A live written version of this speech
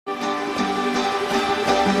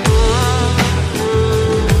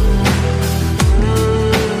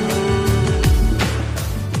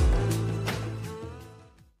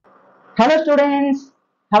Hello students,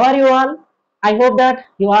 how are you all? I hope that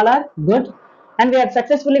you all are good and we have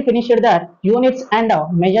successfully finished the units and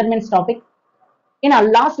measurements topic. In our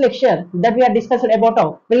last lecture that we have discussed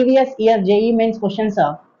about previous year JEE mains questions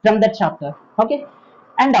from that chapter. Okay,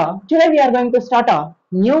 and today we are going to start a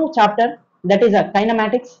new chapter that is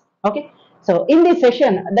kinematics. Okay, so in this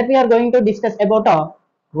session that we are going to discuss about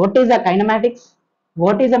what is kinematics,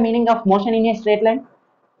 what is the meaning of motion in a straight line,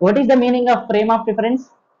 what is the meaning of frame of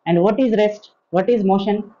reference, and what is rest, what is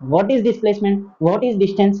motion, what is displacement, what is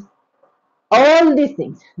distance, all these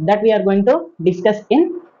things that we are going to discuss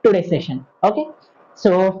in today's session. Okay,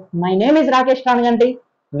 so my name is Rakesh Kanaganti.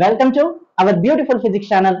 Welcome to our beautiful physics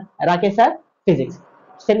channel, Rakesh sir Physics.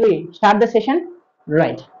 Shall we start the session?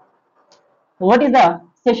 Right, what is the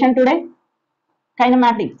session today?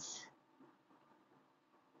 Kinematics.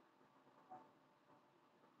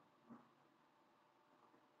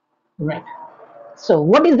 Right, so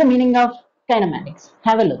what is the meaning of kinematics?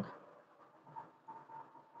 Have a look.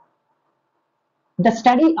 The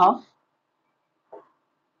study of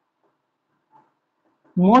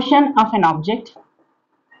motion of an object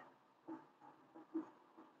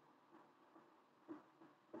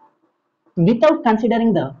without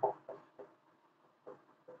considering the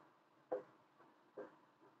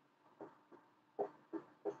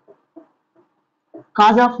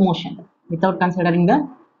cause of motion, without considering the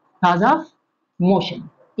cause of motion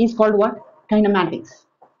is called what? Kinematics.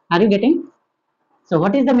 Are you getting? So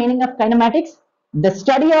what is the meaning of kinematics? The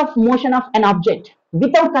study of motion of an object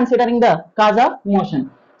without considering the cause of motion.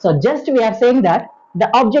 So just we are saying that the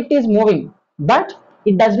object is moving, but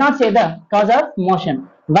it does not say the cause of motion,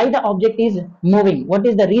 why the object is moving, what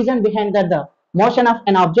is the reason behind that the motion of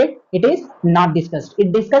an object, it is not discussed.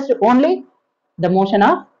 It discussed only the motion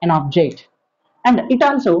of an object. And it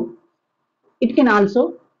can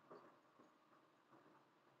also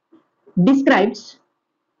describes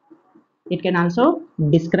it can also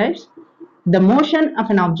describes the motion of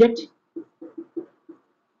an object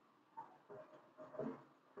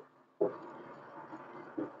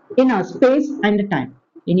in a space and time,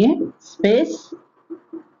 in a space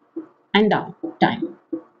and time.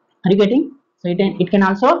 Are you getting? So it can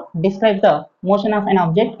also describe the motion of an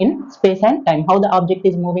object in space and time, how the object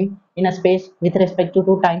is moving in a space with respect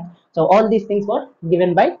to time. So all these things were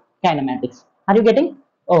given by kinematics. Are you getting?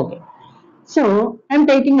 Okay, so I'm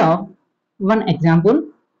taking one example.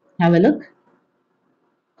 Have a look.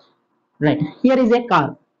 Right, here is a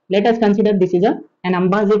car. Let us consider this is an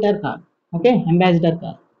ambassador car. Okay, ambassador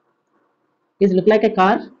car. Is look like a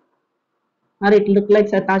car or it look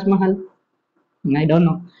like a Taj Mahal? I don't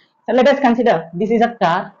know. So let us consider this is a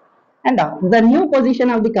car and the new position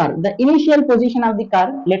of the car, the initial position of the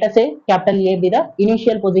car. Let us say capital A be the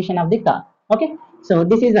initial position of the car. Okay, so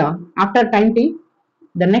this is after time t,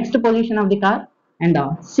 the next position of the car, and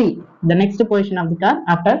C, the next position of the car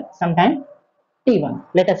after some time t1.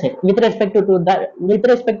 Let us say with respect to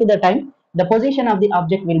the time, the position of the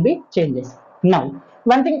object will be changes. Now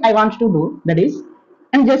one thing I want to do, that is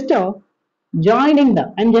I'm just joining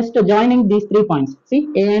these 3 points, see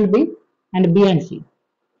A and B and B and C.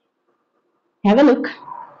 Have a look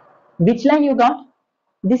which line you got.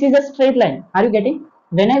 This is a straight line. Are you getting?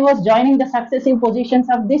 When I was joining the successive positions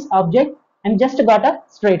of this object, I'm just got a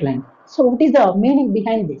straight line. So what is the meaning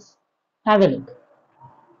behind this? Have a look.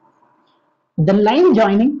 The line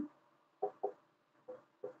joining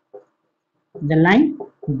the line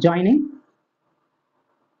joining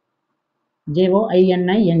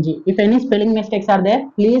Joining. If any spelling mistakes are there,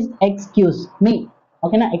 please excuse me.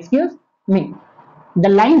 Okay, now excuse me. The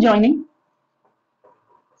line joining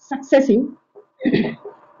successive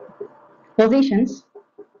positions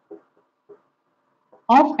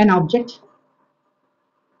of an object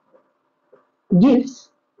gives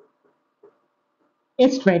a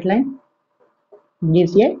straight line.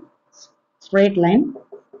 Gives a straight line.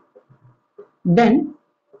 Then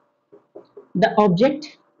the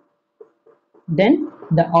object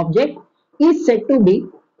is said to be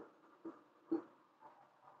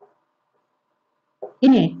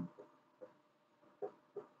in a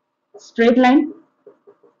straight line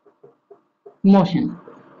motion.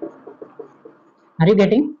 Are you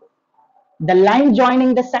getting? The line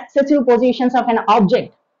joining the successive positions of an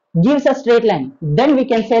object gives a straight line. Then we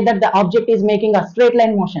can say that the object is making a straight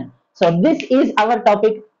line motion. So this is our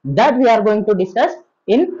topic that we are going to discuss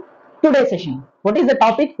in today's session. What is the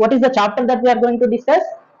topic? What is the chapter that we are going to discuss?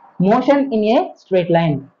 Motion in a straight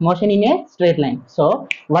line. Motion in a straight line. So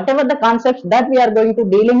whatever the concepts that we are going to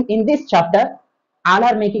dealing in this chapter, all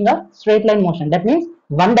are making a straight line motion. That means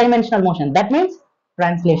one dimensional motion. That means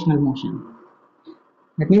translational motion.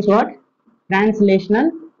 That means what?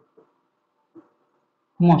 Translational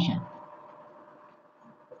motion.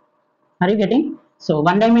 Are you getting? So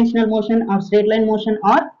one dimensional motion or straight line motion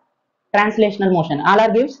or translational motion, all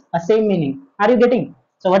are gives a same meaning. Are you getting?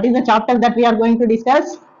 So what is the chapter that we are going to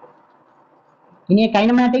discuss in a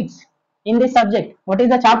kinematics in this subject? What is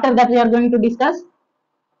the chapter that we are going to discuss?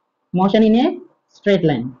 Motion in a straight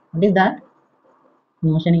line. What is that?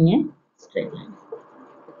 Motion in a straight line.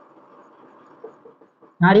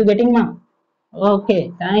 Are you getting, ma?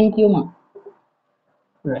 Okay, thank you, ma.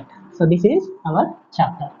 Right. So this is our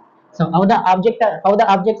chapter. So how the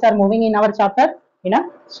objects are moving in our chapter in a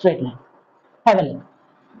straight line. Have a look.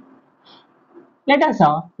 Let us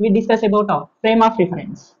we discuss about a frame of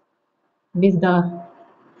reference. This is the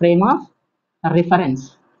frame of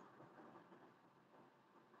reference.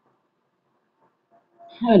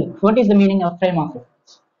 Have a look. What is the meaning of frame of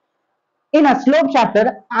reference? In a slope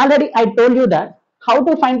chapter, already I told you that how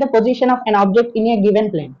to find the position of an object in a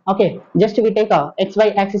given plane. Okay, just we take a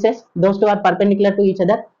xy axes, those two are perpendicular to each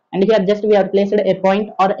other, and here just we have placed a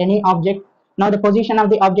point or any object. Now the position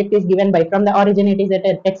of the object is given by from the origin it is at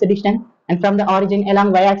a x distance, and from the origin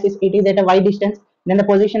along y axis it is at a y distance. Then the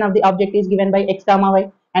position of the object is given by x comma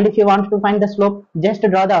y, and if you want to find the slope, just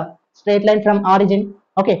draw the straight line from origin.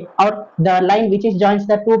 Okay, or the line which is joins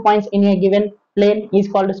the 2 points in a given plane is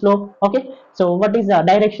called slope. Okay, so what is the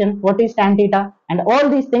direction, what is tan theta, and all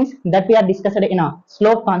these things that we are discussed in a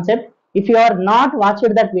slope concept. If you are not watched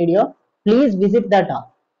that video, please visit that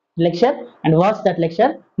lecture and watch that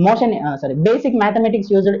lecture. Basic mathematics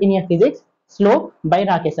used in a physics, slope by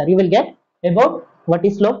Rakesh sir. You will get about what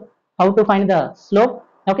is slope, how to find the slope.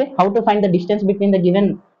 Okay, how to find the distance between the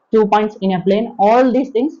given 2 points in a plane, all these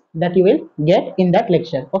things that you will get in that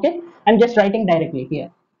lecture. Okay, I'm just writing directly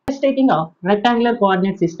here. Just taking a rectangular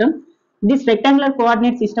coordinate system. This rectangular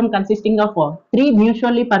coordinate system consisting of three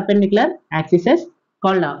mutually perpendicular axes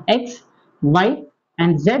called x, y,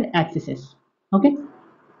 and z axes. Okay,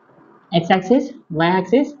 x-axis,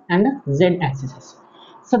 y-axis, and z-axis.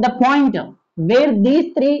 So the point where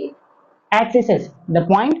these three axes, the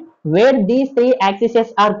point where these three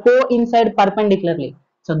axes are coincide perpendicularly.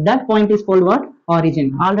 So that point is called what?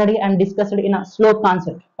 Origin. Already I am discussed in a slope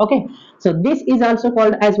concept. Okay. So this is also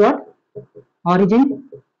called as what? Origin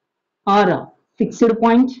or a fixed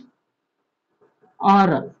point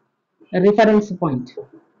or a reference point.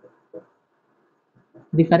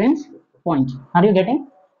 Reference point. Are you getting?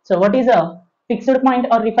 So what is a fixed point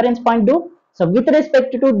or reference point do? So with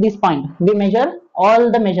respect to this point, we measure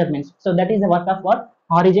all the measurements. So that is the work of what?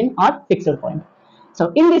 Origin or fixed point.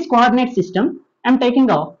 So in this coordinate system, I am taking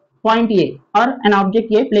a point A or an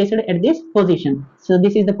object A placed at this position. So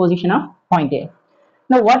this is the position of point A.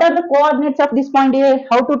 Now what are the coordinates of this point A?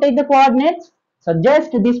 How to take the coordinates? So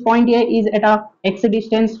just this point A is at a x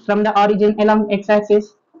distance from the origin along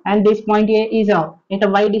x-axis, and this point A is at a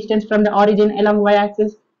y distance from the origin along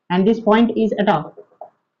y-axis, and this point is at a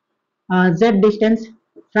z distance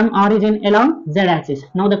from origin along z-axis.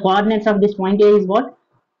 Now the coordinates of this point A is what?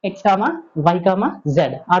 X comma y comma z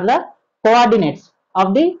are the coordinates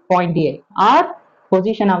of the point A or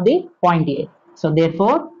position of the point A. So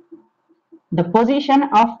therefore the position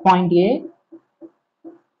of point A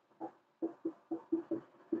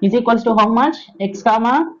is equals to how much? X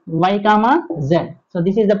comma y comma z. So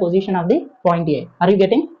this is the position of the point A. Are you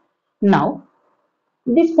getting? Now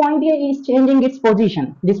this point A is changing its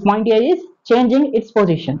position. This point A is changing its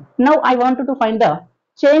position. Now I wanted to find the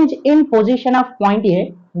change in position of point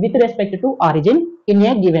A with respect to origin in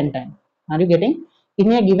a given time. Are you getting?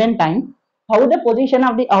 In a given time, how the position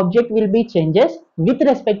of the object will be changes with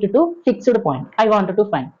respect to fixed point. I wanted to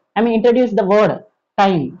find. I mean introduce the word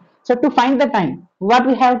time. So to find the time, what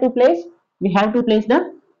we have to place? We have to place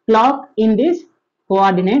the clock in this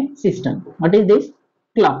coordinate system. What is this?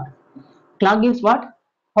 Clock. Clock gives what?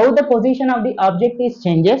 How the position of the object is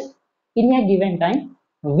changes in a given time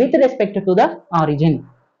with respect to the origin.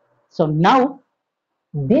 So now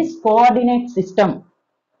this coordinate system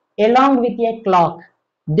along with a clock,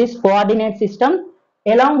 this coordinate system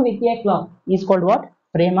along with a clock is called what?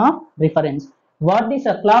 Frame of reference. What is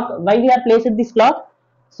a clock? Why we are placed this clock?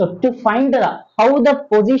 So to find how the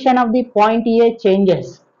position of the point A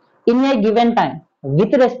changes in a given time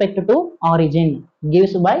with respect to origin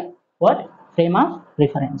gives by what? Frame of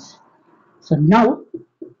reference. So now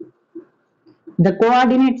the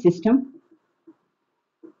coordinate system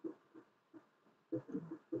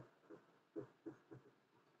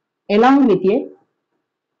along with a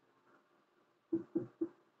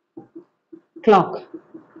clock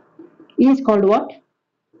is called what?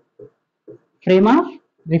 Frame of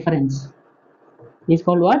reference. Is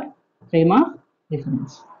called what? Frame of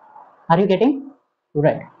reference. Are you getting?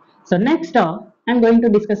 Right. So next I'm going to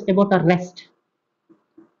discuss about a rest.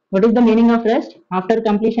 What is the meaning of rest? After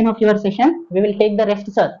completion of your session, we will take the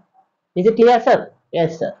rest, sir. Is it clear, sir?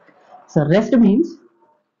 Yes, sir. So rest means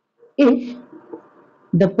if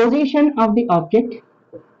the position of the object,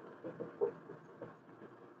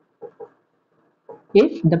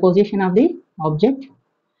 if the position of the object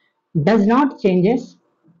does not changes,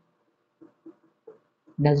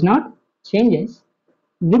 does not changes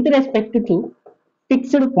with respect to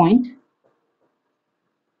fixed point,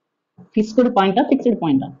 fixed point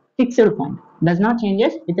does not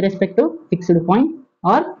changes with respect to fixed point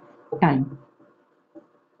or time,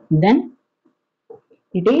 then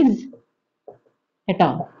it is at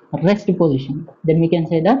a rest position. Then we can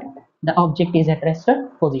say that the object is at rest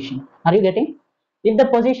position. Are you getting? If the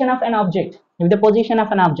position of an object, if the position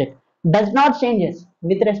of an object does not changes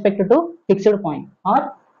with respect to fixed point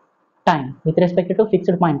or time, with respect to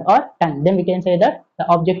fixed point or time, then we can say that the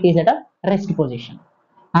object is at a rest position.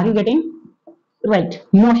 Are you getting? Right.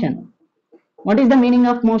 Motion. What is the meaning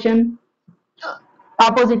of motion?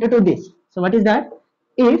 Opposite to this. So what is that?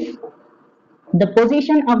 If the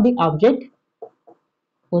position of the object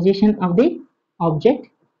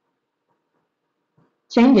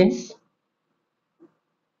changes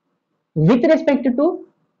with respect to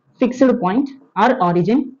fixed point or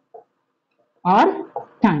origin or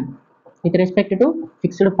time, with respect to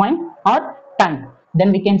fixed point or time,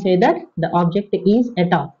 then we can say that the object is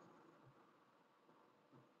at a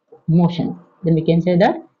motion. Then we can say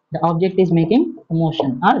that the object is making a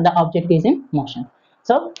motion or the object is in motion.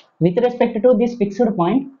 So with respect to this fixed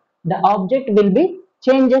point, the object will be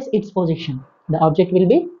changes its position, the object will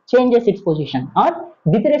be changes its position, or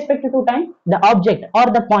with respect to time, the object or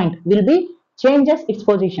the point will be changes its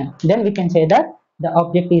position, then we can say that the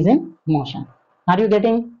object is in motion. Are you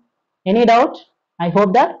getting? Any doubt? I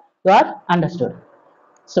hope that you are understood.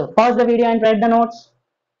 So pause the video and write the notes.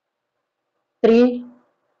 3,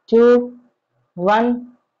 2, 1,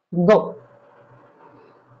 go.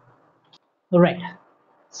 Right.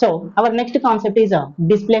 So our next concept is a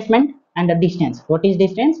displacement and a distance. What is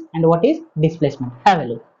distance and what is displacement? Have a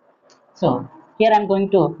look. So here I am going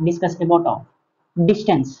to discuss about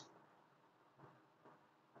distance.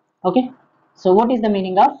 Okay. So what is the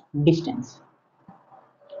meaning of distance?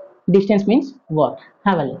 Distance means what?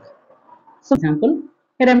 Have a look. So example,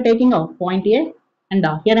 here I am taking a point A and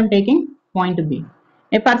here I am taking point B.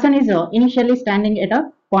 A person is initially standing at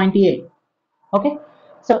a point A. Okay,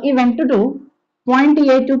 so he went to do point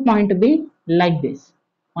A to point B like this,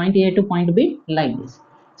 point A to point B like this.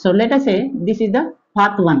 So let us say this is the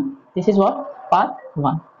path 1, this is what path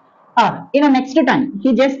 1, or in the next time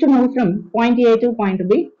he just moved from point A to point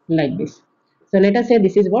B like this. So let us say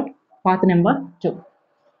this is what path number 2.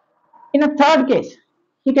 In a third case,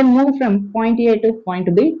 he can move from point A to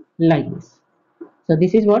point B like this. So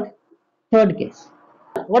this is what third case.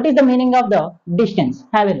 What is the meaning of the distance?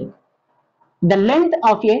 Have a look. The length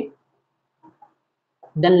of a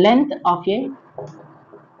the length of a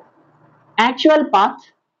actual path,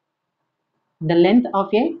 the length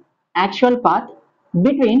of a actual path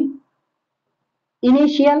between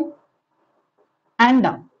initial and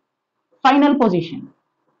final position,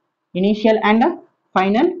 initial and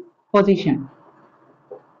final position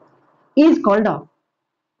is called a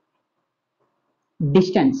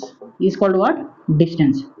distance, is called what?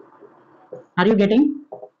 Distance. Are you getting?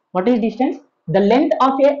 What is distance? The length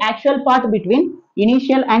of a actual path between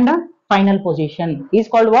initial and final position is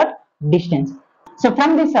called what? Distance. So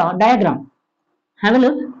from this diagram, have a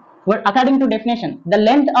look. What, according to definition, the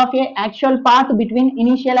length of a actual path between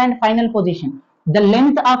initial and final position. The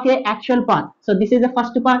length of a actual path. So this is the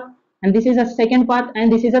first path, and this is a second path,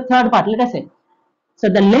 and this is a third path. Let us say. So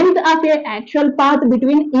the length of a actual path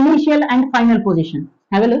between initial and final position.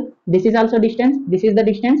 Have a look. This is also distance. This is the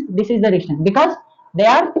distance. This is the distance, because they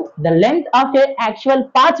are the length of a actual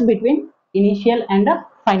path between initial and the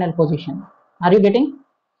final position. Are you getting?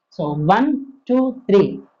 So 1, 2,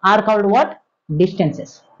 3 are called what?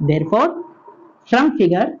 Distances. Therefore, from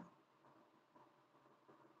figure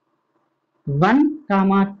 1,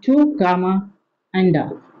 comma 2, comma and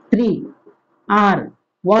 3 are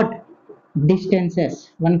what?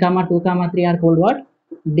 Distances. 1, comma 2, comma 3 are called what?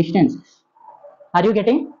 Distances. Are you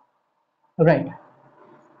getting? Right.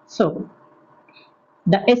 So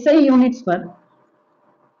the SI units for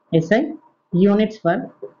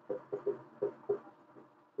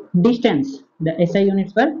distance. The SI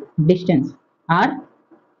units for distance are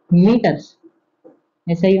meters.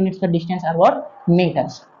 SI units for distance are what?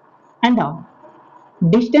 Meters. And now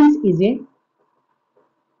distance is a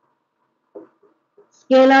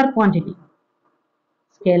scalar quantity.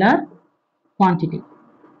 Scalar quantity.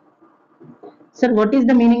 Sir, what is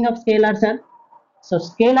the meaning of scalar, sir? So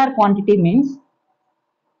scalar quantity means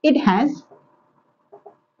it has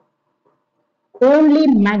only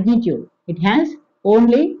magnitude. It has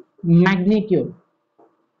only magnitude.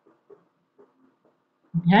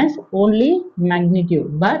 It has only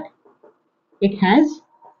magnitude, but it has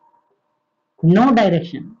no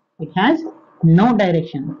direction. It has no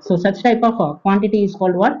direction. So such type of quantity is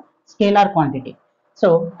called what? Scalar quantity.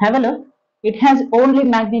 So have a look. It has only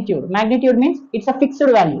magnitude. Magnitude means it's a fixed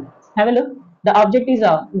value. Have a look. The object is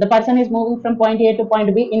the person is moving from point A to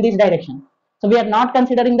point B in this direction. So we are not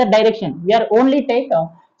considering the direction. We are only take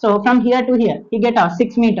so from here to here he get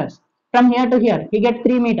 6 meters. From here to here he get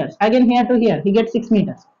 3 meters. Again here to here he get 6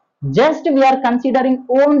 meters. Just we are considering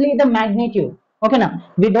only the magnitude. Okay, now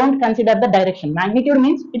we don't consider the direction. Magnitude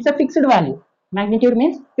means it's a fixed value. Magnitude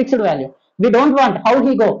means fixed value. We don't want how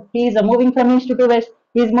he go. He is moving from east to west.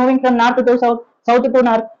 He is moving from north to south, south to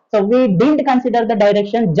north. So we didn't consider the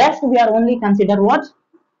direction. Just we are only consider what?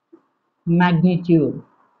 Magnitude.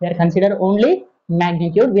 We are consider only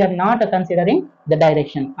magnitude. We are not considering the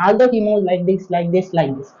direction. Although he moves like this, like this,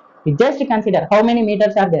 like this, we just consider how many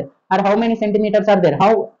meters are there, or how many centimeters are there,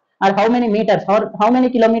 how or how many meters, or how many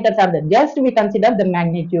kilometers are there. Just we consider the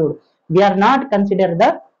magnitude. We are not consider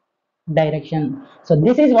the direction. So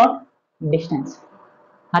this is what? Distance.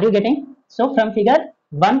 Are you getting? So from figure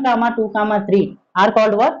 1 comma 2 comma 3 are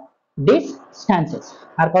called what? Distances.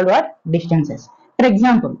 Are called what? Distances. For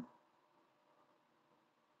example,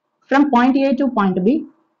 from point A to point B,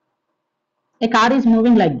 a car is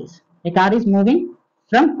moving like this. A car is moving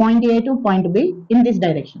from point A to point B in this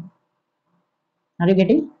direction. Are you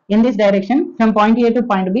getting? In this direction, from point A to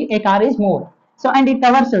point B, a car is moved. So, and it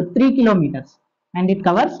covers 3 kilometers. And it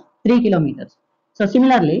covers 3 kilometers. So,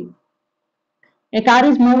 similarly, a car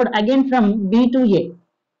is moved again from B to A.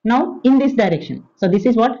 Now, in this direction. So, this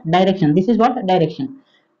is what? Direction. This is what? Direction.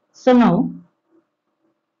 So, now,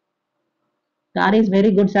 car is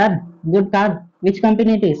very good, sir. Good car. Which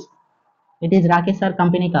company it is? It is Rakesh sir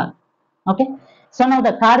company car. Okay. So now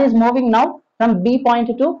the car is moving now from B point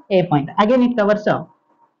to A point. Again it covers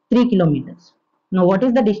 3 kilometers. Now what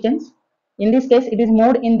is the distance? In this case it is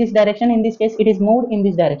moved in this direction. In this case it is moved in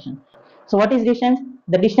this direction. So what is distance?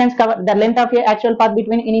 The distance cover the length of your actual path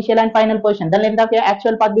between initial and final position. The length of your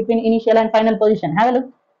actual path between initial and final position. Have a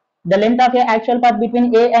look. The length of your actual path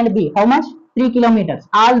between A and B. How much? 3 kilometers.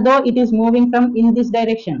 Although it is moving from in this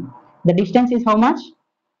direction. The distance is how much?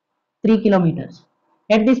 3 kilometers.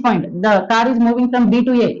 At this point, the car is moving from B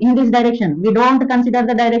to A in this direction. We don't consider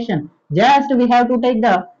the direction. Just we have to take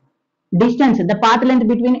the distance, the path length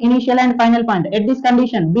between initial and final point. At this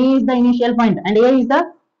condition, B is the initial point and A is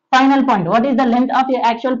the final point. What is the length of the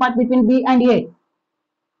actual path between B and A?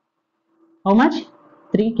 How much?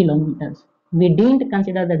 3 kilometers. We didn't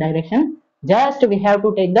consider the direction. Just we have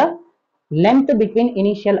to take the length between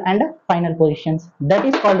initial and final positions. That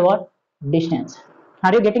is called what? Distance.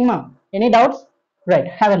 Are you getting now? Any doubts? Right,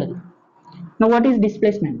 have a look. Now what is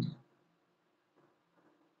displacement?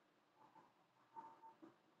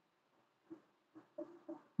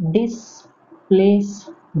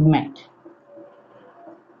 Displacement.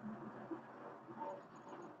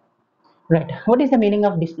 Right, what is the meaning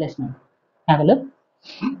of displacement? Have a look.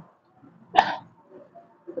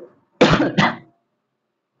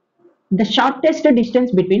 The shortest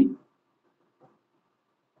distance between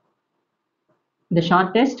the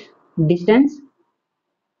shortest distance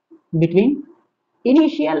between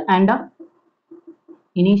initial and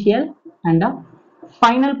initial and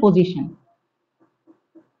final position.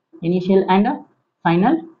 Initial and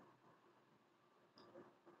final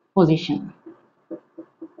position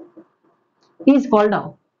is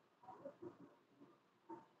called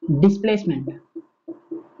displacement.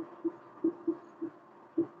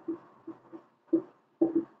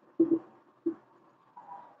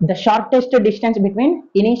 The shortest distance between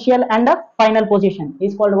initial and final position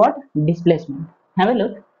is called what? Displacement. Have a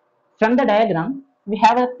look. From the diagram, we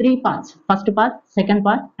have three paths. First path, second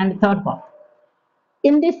path, and third path.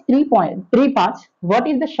 In these three paths, what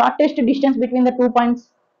is the shortest distance between the 2 points?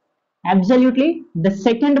 Absolutely, the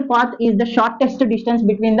second path is the shortest distance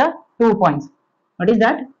between the 2 points. What is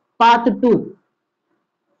that? Path 2.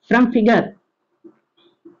 From figure,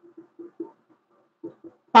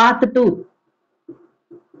 path 2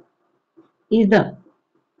 is the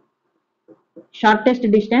shortest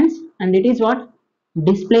distance and it is what?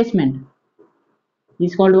 Displacement.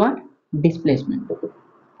 Is called what? Displacement.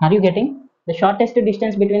 Are you getting? The shortest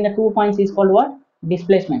distance between the 2 points is called what?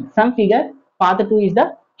 Displacement. From figure, path 2 is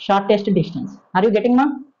the shortest distance. Are you getting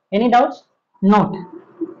now? Any doubts? Note.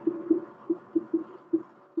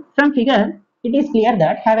 From figure, it is clear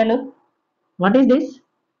that, have a look, What is this?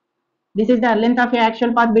 This is the length of your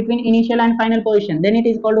actual path between initial and final position. Then it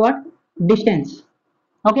is called what? Distance.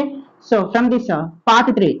 Okay. So from this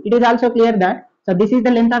path 3, it is also clear that, so this is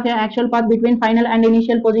the length of your actual path between final and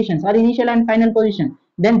initial positions, or initial and final position.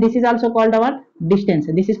 Then this is also called our distance.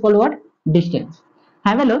 This is called what? Distance.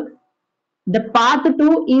 Have a look. The path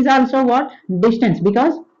 2 is also what? Distance,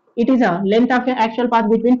 because it is a length of your actual path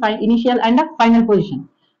between initial and a final position.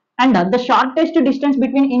 And the shortest distance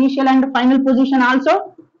between initial and final position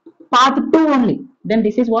also path 2 only. Then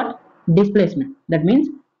this is what? Displacement. That means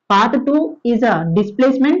path 2 is a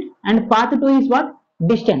displacement and path 2 is what?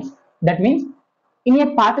 Distance. That means in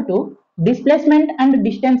a path 2, displacement and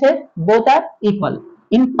distance both are equal.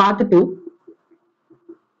 In path 2,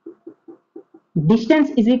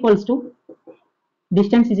 distance is equals to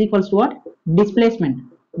what? Displacement.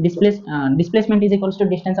 Displacement is equals to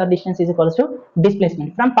distance, or distance is equals to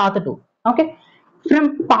displacement from path 2. Okay.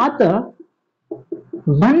 From path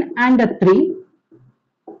 1 and 3,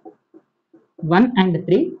 1 and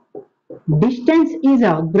 3, distance is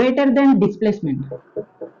greater than displacement.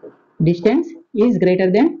 Distance is greater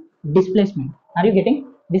than displacement. Are you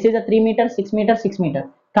getting? This is a 3 meter, 6 meter, 6 meter.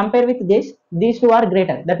 Compare with this, these two are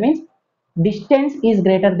greater. That means distance is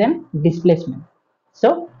greater than displacement.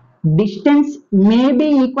 So distance may be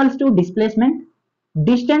equals to displacement.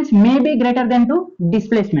 Distance may be greater than to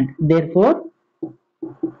displacement. Therefore,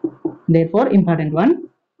 important one,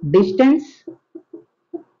 distance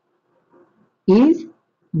is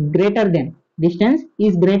greater than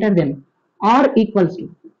or equals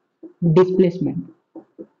to displacement.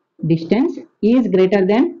 Distance is greater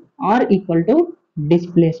than or equal to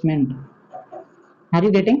displacement. Are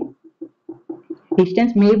you getting?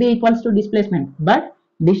 Distance may be equals to displacement, but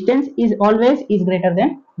distance is always is greater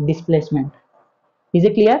than displacement. Is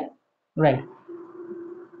it clear? Right.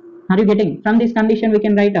 Are you getting? From this condition, we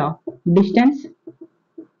can write a distance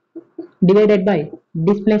divided by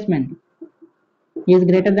displacement is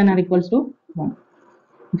greater than or equals to 1.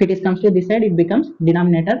 If it is comes to this side, it becomes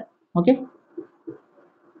denominator. Okay.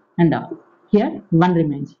 And here 1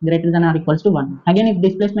 remains, greater than or equals to 1. Again, if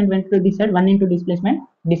displacement went to this side, 1 into displacement.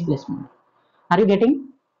 Are you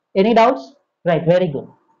getting? Any doubts? Right, very good.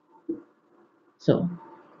 So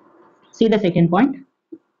see the second point.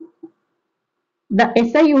 The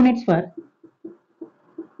SI units for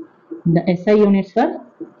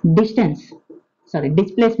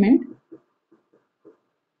displacement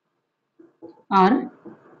are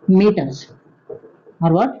meters,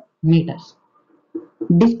 or what? Meters.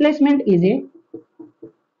 Displacement is a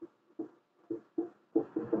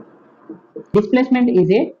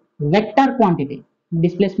vector quantity.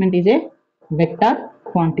 Displacement is a vector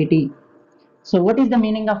quantity. So what is the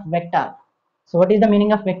meaning of vector?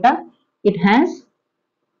 It has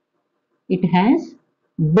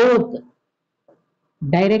both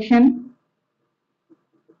direction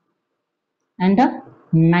and a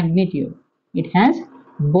magnitude. It has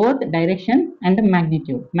both direction and a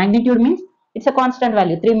magnitude. Magnitude means it's a constant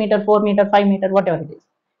value, 3 meter, 4 meter, 5 meter, whatever it is.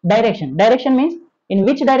 Direction means in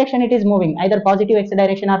which direction it is moving, either positive x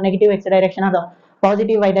direction or negative x direction, or the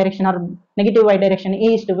positive y direction or negative y direction,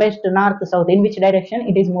 east, west, north, south, in which direction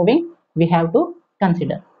it is moving, we have to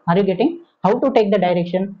consider. Are you getting? How to take the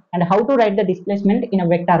direction and how to write the displacement in a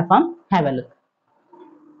vector form? Have a look.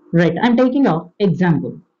 Right, I'm taking an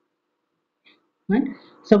example. Right?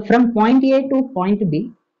 So from point A to point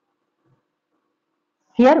B,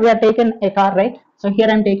 here we are taking a car, right? So here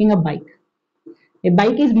I'm taking a bike. A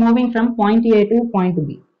bike is moving from point A to point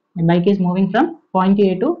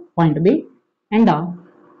B. And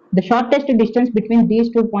the shortest distance between these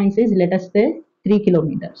 2 points is, let us say, 3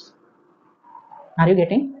 kilometers. Are you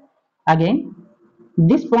getting? Again,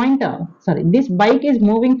 this bike is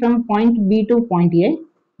moving from point B to point A.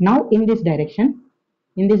 Now in this direction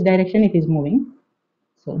it is moving.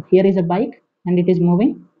 So here is a bike and it is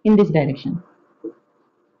moving in this direction.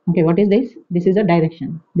 Okay, what is this? This is a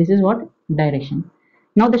direction. This is what? Direction.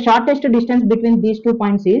 Now the shortest distance between these 2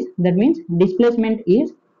 points is, that means displacement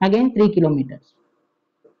is again 3 kilometers.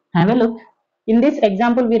 Have a look. In this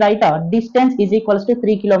example, we write a distance is equals to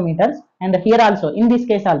 3 kilometers, and here also, in this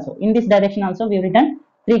case also, in this direction also, we have written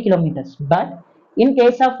 3 kilometers. But in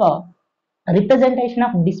case of representation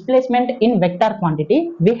of displacement in vector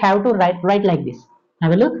quantity, we have to write like this.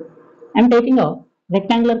 Have a look. I am taking a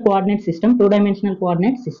rectangular coordinate system, 2-dimensional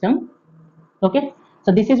coordinate system. Okay.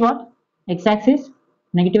 So this is what? X-axis,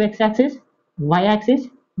 negative x-axis, y-axis,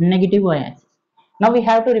 negative y-axis. Now we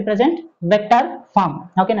have to represent vector form.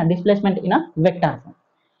 Okay, now displacement in a vector form.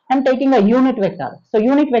 I am taking a unit vector. So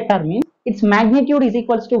unit vector means its magnitude is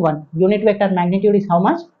equals to 1. Unit vector magnitude is how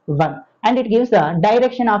much? 1. and it gives the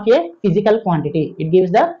direction of a physical quantity. It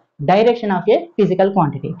gives the direction of a physical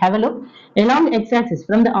quantity. Have a look. Along x-axis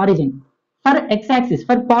from the origin, for x-axis,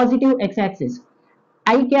 for positive x-axis,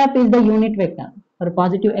 I cap is the unit vector. For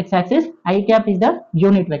positive x-axis, I cap is the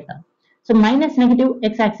unit vector. So minus negative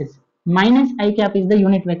x-axis, minus I cap is the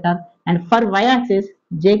unit vector, and for y-axis,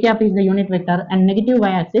 j cap is the unit vector, and negative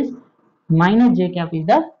y-axis, minus j cap is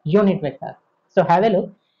the unit vector. So have a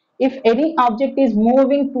look. If any object is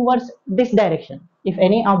moving towards this direction, if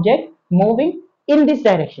any object moving in this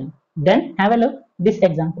direction, then have a look this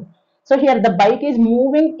example. So here the bike is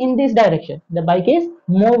moving in this direction, the bike is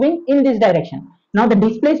moving in this direction. Now the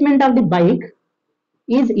displacement of the bike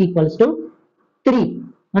is equals to 3.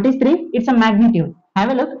 What is 3? It's a magnitude.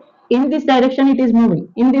 Have a look. In this direction it is moving,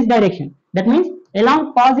 in this direction, that means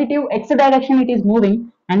along positive x direction it is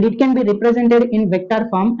moving, and it can be represented in vector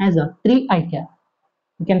form as a 3 I cap.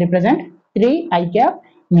 You can represent 3 I cap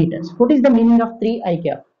meters. What is the meaning of 3 I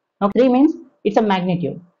cap? Now 3 means it's a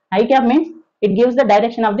magnitude. I cap means it gives the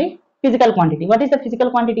direction of the physical quantity. What is the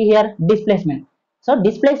physical quantity here? Displacement. So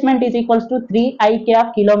displacement is equals to 3 I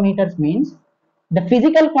cap kilometers, means the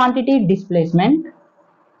physical quantity displacement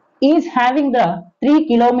is having the 3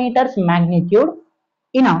 kilometers magnitude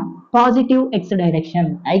in a positive x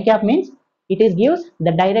direction. I cap means it is gives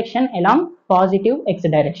the direction along positive x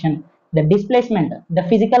direction. The displacement, the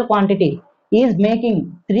physical quantity, is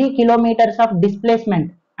making 3 kilometers of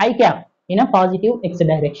displacement I cap in a positive x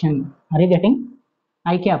direction. Are you getting?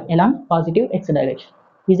 I cap along positive x direction.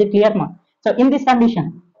 Is it clear now? So in this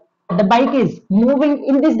condition, the bike is moving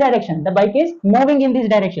in this direction, the bike is moving in this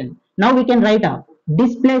direction. Now we can write up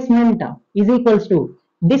displacement is equals to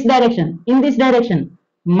this direction, in this direction,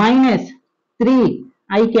 minus 3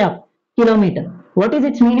 I cap kilometer. What is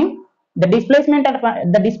its meaning? The displacement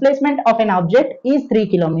of an object is 3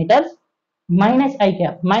 kilometers, minus I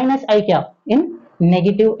cap in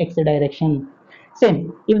negative x direction.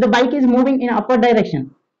 Same, if the bike is moving in upward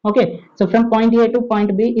direction, okay, so from point A to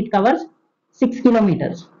point B it covers 6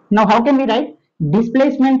 kilometers. Now how can we write?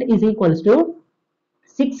 Displacement is equals to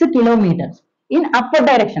 6 kilometers in upward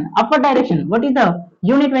direction. Upward direction, what is the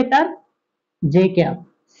unit vector? J cap.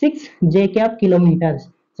 6 j cap kilometers.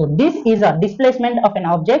 So this is a displacement of an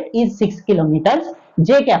object is 6 kilometers,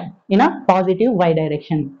 j cap in a positive y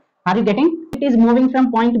direction. Are you getting? It is moving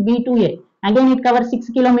from point B to A. Again it covers 6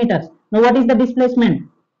 kilometers. Now what is the displacement?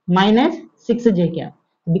 Minus 6 j cap,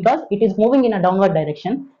 because it is moving in a downward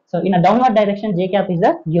direction. So in a downward direction, j cap is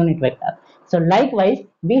the unit vector. So likewise,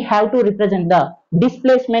 we have to represent the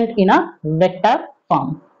displacement in a vector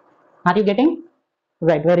form. Are you getting?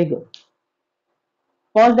 Right, very good.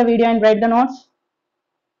 Pause the video and write the notes.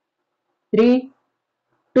 3,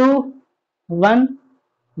 2, 1,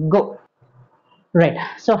 go. Right,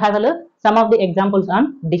 so have a look some of the examples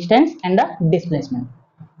on distance and the displacement.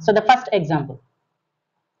 So the first example,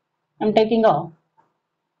 I'm taking a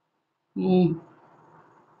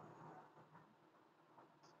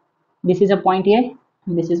this is a point A,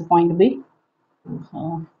 and this is a point B.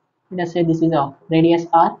 So let us say this is a radius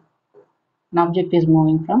r. An object is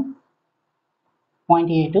moving from point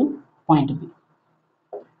A to point B.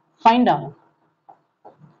 Find out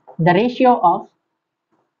the ratio of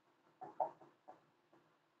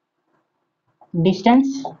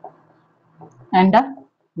distance and the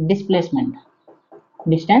displacement.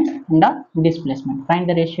 Distance and the displacement. Find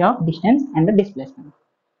the ratio of distance and the displacement.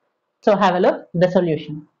 So have a look the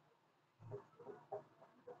solution.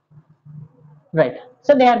 Right.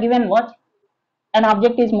 So they are given what? An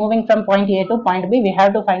object is moving from point A to point B. We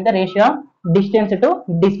have to find the ratio of distance to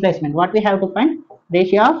displacement. What we have to find?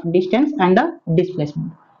 Ratio of distance and the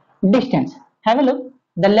displacement. Distance. Have a look.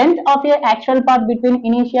 The length of a actual path between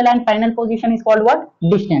initial and final position is called what?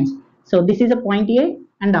 Distance. So this is a point A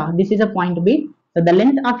and this is a point B. So the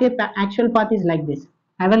length of a actual path is like this.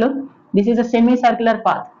 Have a look. This is a semicircular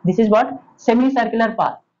path. This is what? Semicircular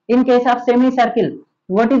path. In case of semicircle,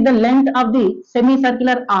 what is the length of the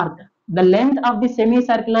semicircular arc? The length of the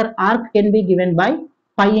semicircular arc can be given by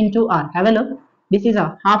pi into r. Have a look. This is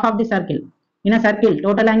a half of the circle. In a circle,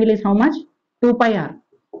 total angle is how much? 2 pi r.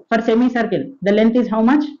 For semicircle, the length is how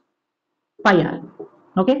much? Pi r.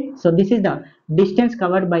 Okay, so this is the distance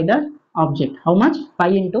covered by the object. How much? Pi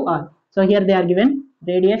into r. So here they are given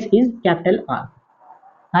radius is capital R.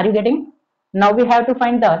 Are you getting? Now we have to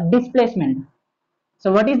find the displacement.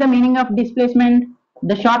 So what is the meaning of displacement?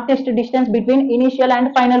 The shortest distance between initial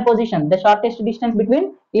and final position. The shortest distance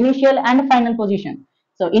between initial and final position.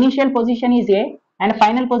 So initial position is A and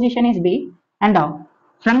final position is B. And now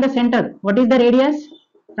from the center, what is the radius?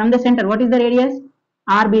 From the center, what is the radius?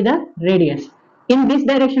 R be the radius. In this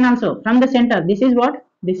direction also, from the center, this is what?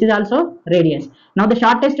 This is also radius. Now the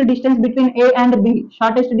shortest distance between A and B.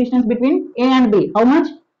 Shortest distance between A and B. How much?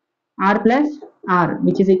 R plus R,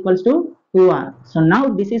 which is equals to 2R. So now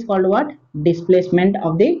this is called what? Displacement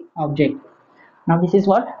of the object. Now this is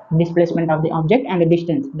what? Displacement of the object and the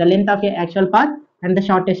distance, the length of a actual path and the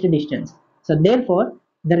shortest distance. So therefore,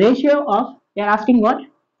 the ratio of, they are asking what?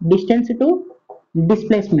 Distance to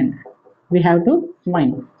displacement. We have to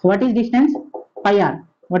find. So what is distance? Pi r.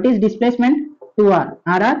 What is displacement? 2r.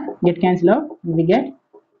 R get cancelled out. We get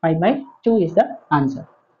pi by 2 is the answer.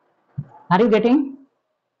 Are you getting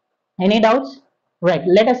any doubts? Right.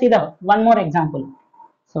 Let us see the one more example.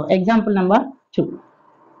 So example number 2.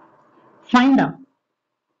 Find the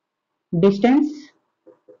distance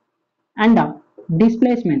and the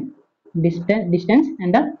displacement, distance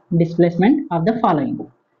and the displacement of the following.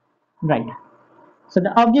 Right. So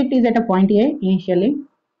the object is at a point A initially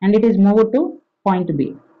and it is moved to point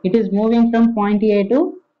B. It is moving from point A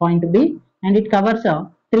to point B and it covers a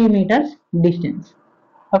 3 meters distance.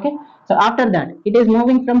 Okay. So after that it is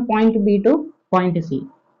moving from point B to point C.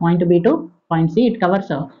 Point B to point C, it covers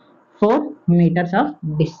a 4 meters of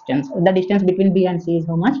distance. The distance between B and C is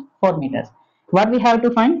how much? 4 meters. What we have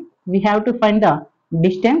to find? We have to find the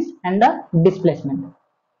distance and the displacement.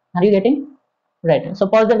 Are you getting? Right. So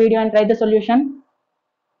pause the video and try the solution.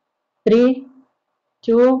 3,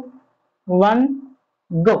 2, 1,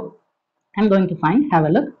 go. I'm going to find, have a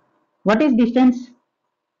look. What is distance?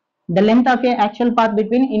 The length of a actual path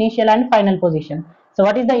between initial and final position. So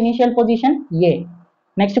what is the initial position? A.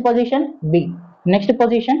 Next position B. Next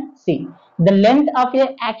position C. The length of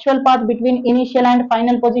a actual path between initial and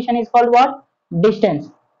final position is called what? Distance.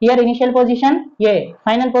 Here initial position A,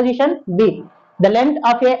 final position B. The length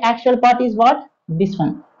of a actual path is what? This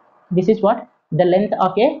one. This is what? The length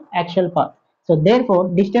of a actual path. So therefore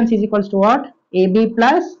distance is equals to what? AB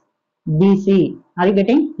plus BC. Are you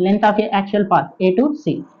getting? Length of a actual path A to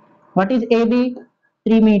C. What is AB?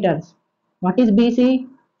 3 meters. What is BC?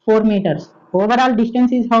 4 meters. Overall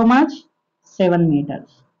distance is how much? 7 meters.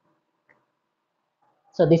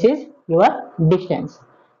 So this is your distance.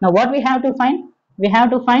 Now what we have to find? We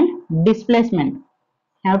have to find displacement.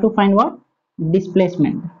 Have to find what?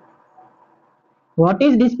 Displacement. What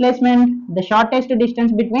is displacement? The shortest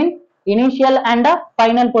distance between initial and the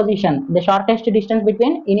final position. The shortest distance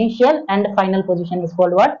between initial and final position is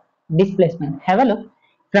called what? Displacement. Have a look.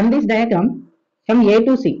 From this diagram, from A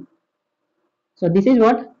to C. So this is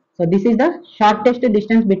what? So this is the shortest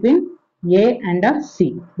distance between A and the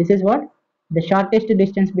C. This is what? The shortest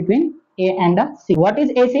distance between A and the C. What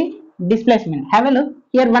is AC? Displacement. Have a look.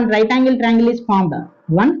 Here one right angle triangle is formed.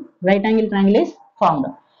 One right angle triangle is formed.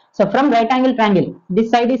 So from right angle triangle, this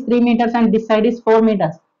side is 3 meters and this side is 4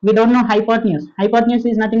 meters. We don't know hypotenuse. Hypotenuse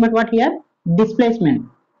is nothing but what here? Displacement.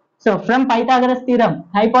 So from Pythagoras theorem,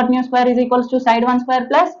 hypotenuse square is equals to side 1 square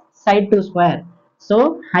plus side 2 square.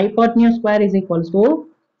 So hypotenuse square is equals to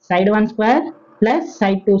side 1 square plus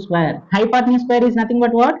side 2 square. Hypotenuse square is nothing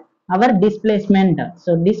but what? Our displacement.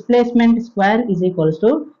 So displacement square is equals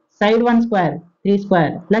to side 1 square 3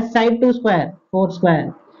 square plus side 2 square 4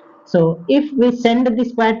 square. So if we send the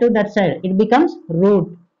square to that side, it becomes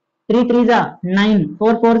root. 3 3s are 9,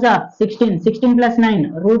 4 4s are 16, 16 plus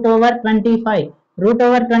 9, root over 25. Root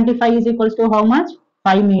over 25 is equals to how much?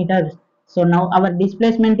 5 meters. So now our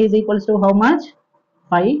displacement is equals to how much?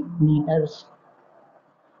 5 meters.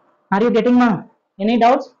 Are you getting now? Any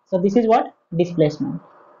doubts? So this is what? Displacement.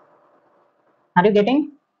 Are you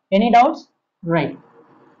getting any doubts? Right.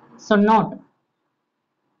 So note,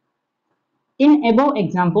 in above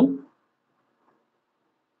example,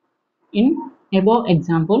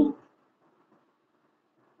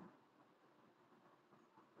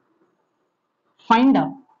 find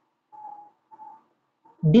the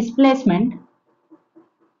displacement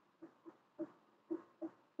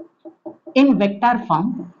in vector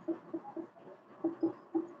form,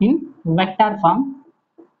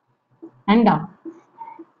 and the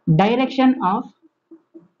direction of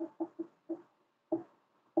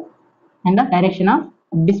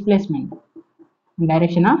displacement.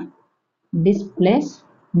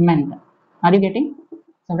 Are you getting?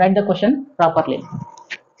 So write the question properly.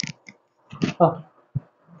 Okay.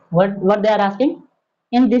 What they are asking?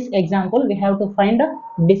 In this example, we have to find the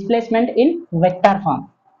displacement in vector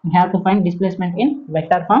form.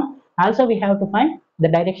 Also, we have to find the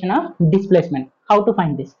direction of displacement. How to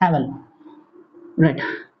find this? Have a look. Right.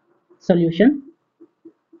 Solution.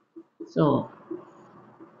 So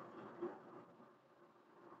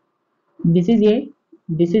this is A,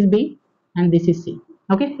 this is B, and this is C.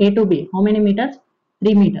 Okay, A to B, how many meters?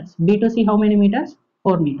 3 meters. B to C, how many meters?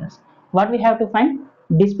 4 meters. What we have to find?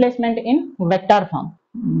 Displacement in vector form.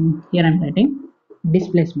 Here I'm writing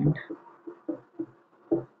displacement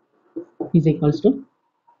is equals to,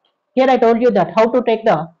 here I told you that how to take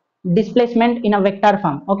the displacement in a vector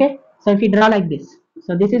form. Okay, so if you draw like this,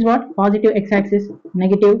 so this is what positive x-axis,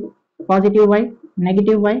 negative, positive y,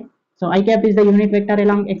 negative y. So I cap is the unit vector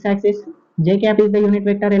along x-axis, j cap is the unit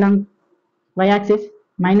vector along y-axis,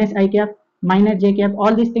 minus I cap, minus j cap.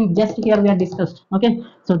 All these things just here we are discussed. Okay,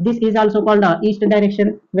 so this is also called east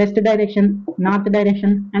direction, west direction, north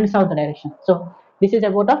direction, and south direction. So this is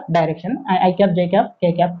about a direction. I cap, j cap,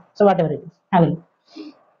 k cap. So whatever it is, have a look.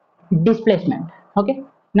 Displacement. Okay,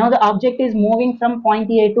 now the object is moving from point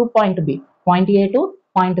A to point B, point A to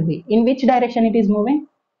point B. In which direction it is moving?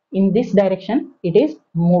 In this direction it is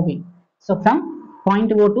moving. So from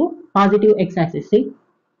point O to positive x-axis, see.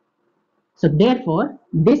 So therefore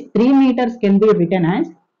this 3 meters can be written as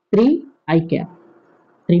 3 I cap.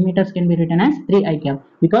 3 meters can be written as 3 I cap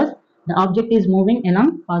because the object is moving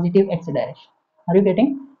along positive x direction. Are you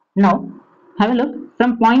getting? Now, have a look.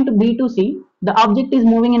 From point B to C, the object is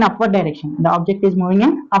moving in upward direction. The object is moving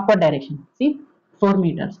in upward direction. See, 4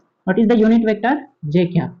 meters. What is the unit vector?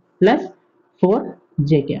 J cap plus 4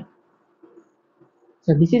 J cap.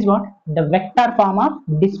 So this is what the vector form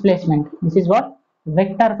of displacement. This is what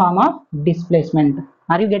vector form of displacement.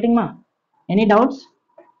 Are you getting ma? Any doubts?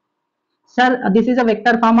 Sir, this is a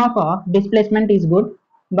vector form of displacement is good,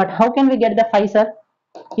 but how can we get the phi, sir?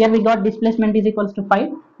 Here we got displacement is equals to 5,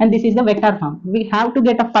 and this is the vector form. We have to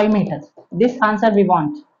get a 5 meters. This answer we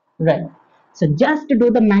want, right? So just do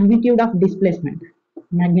the magnitude of displacement.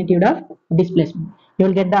 Magnitude of displacement. You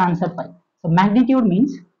will get the answer 5. So magnitude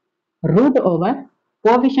means root over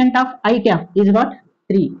coefficient of I cap is what?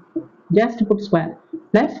 3. Just put square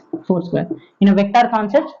plus 4 square. In a vector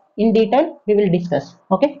concept, in detail, we will discuss.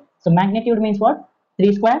 Okay. So magnitude means what?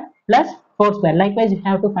 3 square plus 4 square. Likewise, you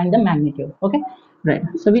have to find the magnitude. Okay. Right.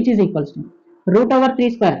 So which is equals to root over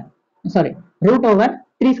 3 square. Sorry. Root over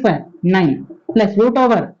 3 square 9 plus root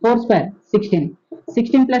over 4 square 16.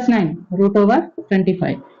 16 plus 9 root over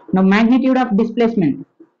 25. Now magnitude of displacement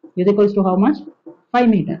is equals to how much? 5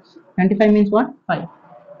 meters. 25 means what? 5.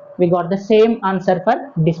 We got the same answer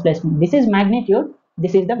for displacement. This is magnitude,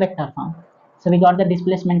 this is the vector form. So we got the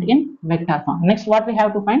displacement in vector form. Next, what we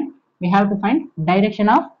have to find? We have to find direction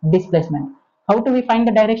of displacement. How do we find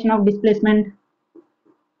the direction of displacement?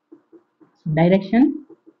 Direction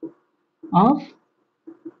of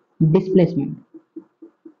displacement.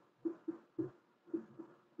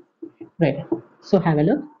 Right. So have a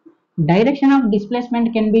look. Direction of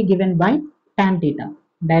displacement can be given by tan theta.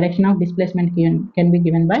 Direction of displacement can be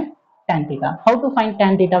given by tan theta. How to find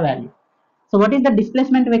tan theta value? So what is the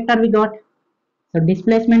displacement vector we got? So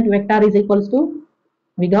displacement vector is equals to,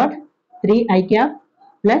 we got 3 I cap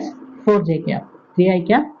plus 4 j cap. 3 I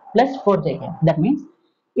cap plus 4 j cap. That means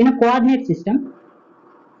in a coordinate system,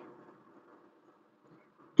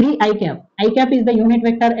 3 I cap. I cap is the unit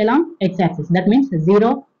vector along x axis. That means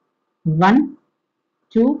 0, 1,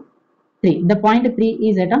 2, 3. The point 3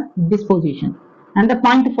 is at a this position. And the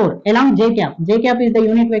point 4 along j cap. J cap is the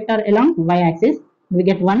unit vector along y axis. We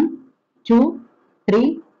get 1, 2,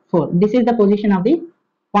 3, 4. This is the position of the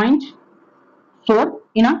point 4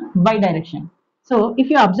 in a y direction. So if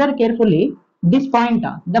you observe carefully, this point,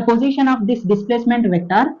 the position of this displacement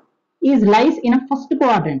vector is lies in a first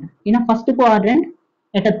quadrant. In a first quadrant,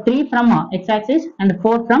 at a 3 from x-axis and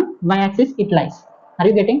 4 from y-axis it lies. Are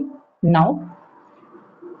you getting? Now,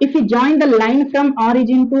 if we join the line from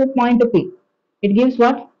origin to point P, it gives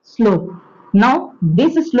what? Slope. Now,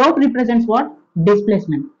 this slope represents what?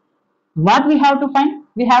 Displacement. What we have to find?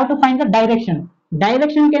 We have to find the direction.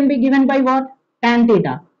 Direction can be given by what? Tan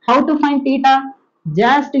theta. How to find theta?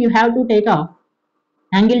 Just you have to take a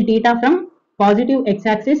angle theta from positive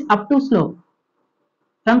x-axis up to slope.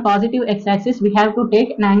 From positive x-axis, we have to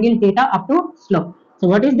take an angle theta up to slope. So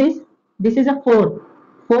what is this? This is a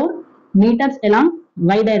 4 meters along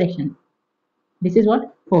y direction. This is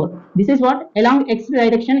what? 4. This is what? Along x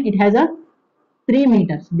direction, it has a 3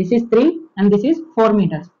 meters. This is 3 and this is 4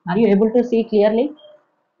 meters. Are you able to see clearly?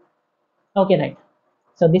 Okay, right.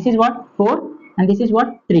 So this is what? 4 and this is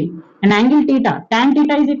what? 3. And angle theta, tan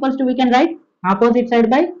theta is equals to, we can write opposite side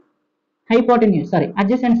by hypotenuse, sorry,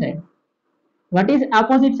 adjacent side. What is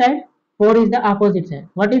opposite side? 4 is the opposite side.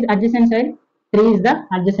 What is adjacent side? 3 is the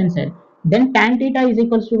adjacent side. Then tan theta is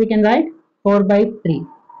equals to, we can write 4 by 3.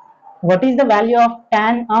 What is the value of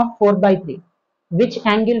tan of 4 by 3? Which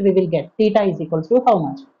angle we will get? Theta is equals to how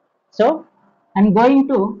much? So, I'm going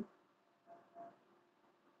to,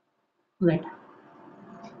 right.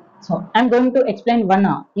 So, I'm going to explain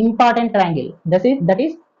one important triangle. That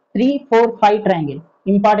is 3, 4, 5 triangle.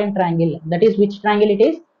 important triangle. That is which triangle it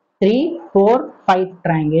is? 3, 4, 5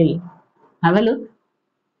 triangle. Have a look.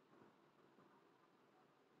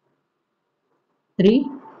 3,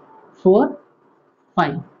 4,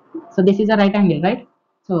 5. So this is a right angle, right?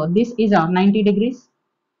 So this is a 90 degrees,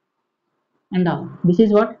 and this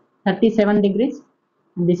is what? 37 degrees,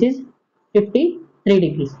 and this is 53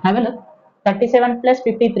 degrees. Have a look. 37 plus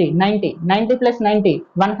 53, 90. 90 plus 90,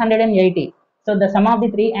 180. So the sum of the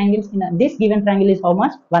three angles in this given triangle is how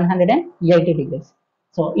much? 180 degrees.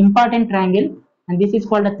 So important triangle, and this is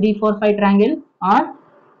called a 3, 4, 5 triangle, or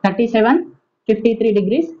 37, 53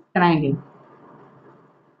 degrees triangle.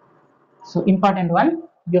 So important one,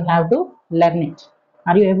 you have to learn it.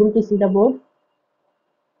 Are you able to see the board?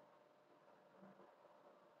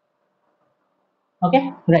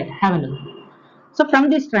 Okay, right, have a look. So from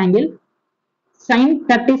this triangle, sine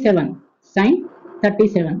 37, sine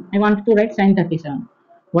 37, I want to write sine 37.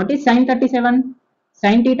 What is sine 37?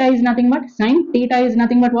 Sine theta is nothing but, sine theta is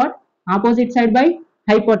nothing but what? Opposite side by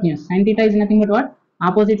hypotenuse. Sine theta is nothing but what?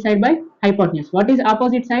 Opposite side by hypotenuse. What is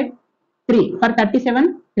opposite side? 3. For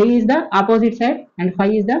 37, 3 is the opposite side and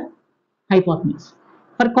 5 is the hypotenuse.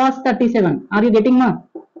 For cos 37, are you getting more?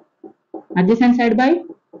 Adjacent side by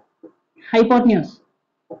hypotenuse.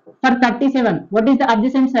 For 37, what is the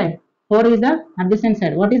adjacent side? 4 is the adjacent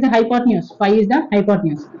side. What is the hypotenuse? 5 is the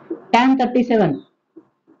hypotenuse. Tan 37.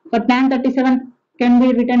 For tan 37 can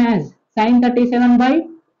be written as sin 37 by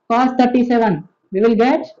cos 37. We will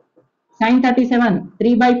get sin 37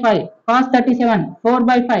 3 by 5, cos 37 4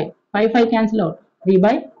 by 5, 5 cancel out, 3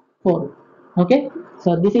 by 4. Okay,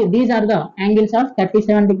 so these are the angles of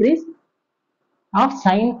 37 degrees of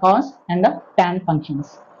sine, cos, and the tan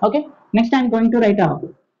functions. Okay, next I am going to write out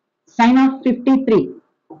sine of 53.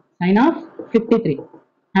 Sine of 53.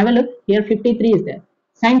 Have a look here. 53 is there.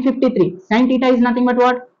 Sine 53. Sine theta is nothing but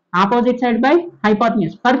what? Opposite side by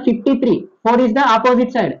hypotenuse. For 53, 4 is the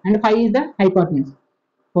opposite side and 5 is the hypotenuse.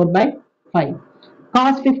 4 by 5.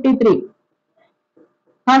 Cos 53.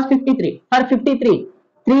 Cos 53. For 53,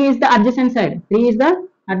 3 is the adjacent side. 3 is the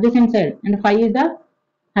adjacent side and 5 is the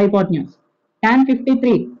hypotenuse. Tan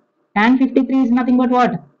 53. Tan 53 is nothing but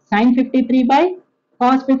what? Sin 53 by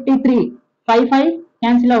cos 53. 5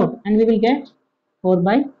 cancel out and we will get 4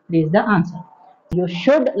 by 3 is the answer. You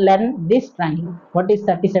should learn this triangle. What is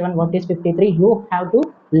 37? What is 53? You have to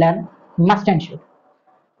learn, must and should.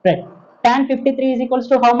 Right. Tan 53 is equals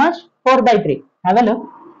to how much? 4 by 3. Have a look.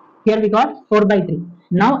 Here we got 4 by 3.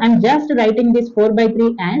 Now I am just writing this 4 by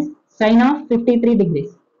 3 as sine of 53 degrees.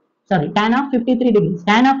 Sorry, tan of 53 degrees.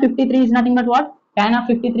 Tan of 53 is nothing but what? Tan of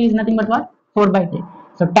 53 is nothing but what? 4 by 3.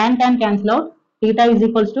 So tan cancel out. Theta is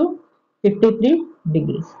equals to 53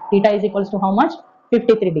 degrees. Theta is equals to how much?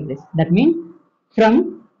 53 degrees. That means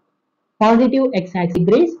from positive x-axis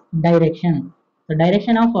degrees direction. The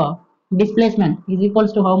direction of displacement is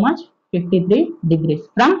equals to how much? 53 degrees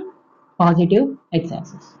from positive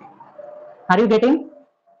x-axis. Are you getting?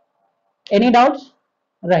 Any doubts?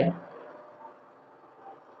 Right.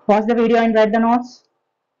 Pause the video and write the notes.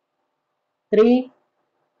 3,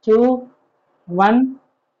 2, 1,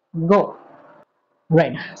 go.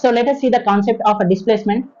 Right. So let us see the concept of a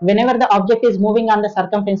displacement. Whenever the object is moving on the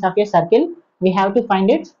circumference of a circle, we have to find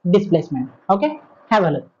its displacement. Okay. Have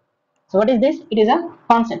a look. So what is this? It is a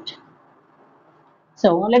concept.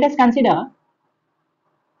 So let us consider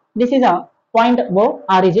this is a point O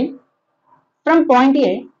origin. From point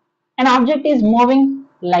A, an object is moving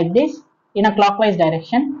like this in a clockwise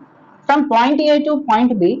direction. From point A to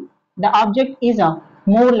point B, the object is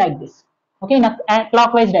moved like this, okay, in a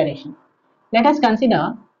clockwise direction. Let us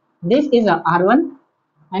consider this is a R1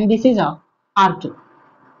 and this is a R2.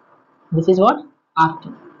 This is what?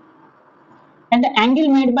 R2. And the angle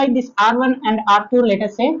made by this R1 and R2, let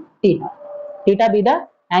us say theta. Theta be the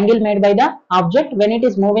angle made by the object when it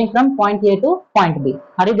is moving from point A to point B.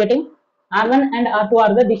 Are you getting? R1 and R2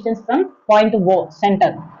 are the distance from point O,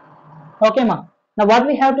 center. Okay, ma. Now what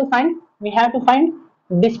we have to find? We have to find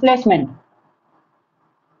displacement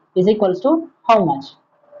is equals to how much?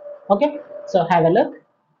 Okay. So have a look.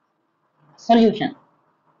 Solution.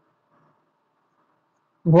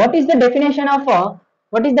 What is the definition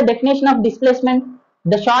of displacement?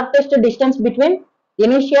 The shortest distance between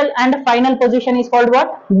initial and final position is called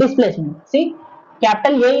what? Displacement. See,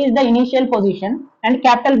 capital A is the initial position and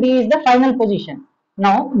capital B is the final position.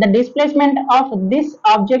 Now the displacement of this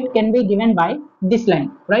object can be given by this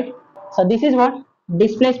line, right? So this is what?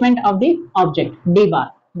 Displacement of the object, d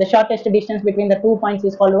bar. The shortest distance between the 2 points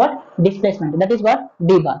is called what? Displacement. That is what?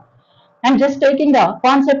 D bar. I'm just taking the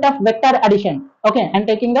concept of vector addition. Okay, I'm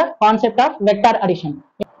taking the concept of vector addition.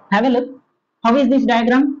 Have a look. How is this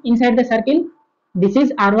diagram inside the circle? This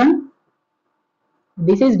is R1,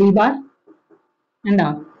 this is D bar,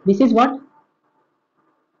 and this is what?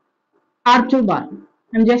 R2 bar.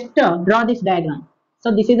 And just draw this diagram.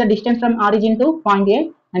 So this is the distance from origin to point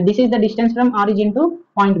A, and this is the distance from origin to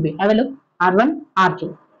point B. Have a look. R1,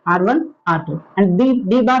 R2, R1, R2, and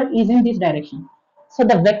D bar is in this direction. So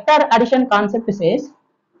the vector addition concept says,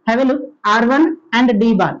 have a look. R1 and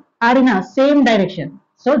D bar are in a same direction.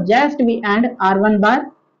 So just we add R1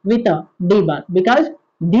 bar with a D bar because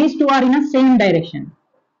these two are in a same direction.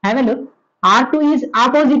 Have a look. R2 is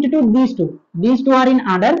opposite to these two. These two are in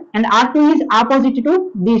order, and R2 is opposite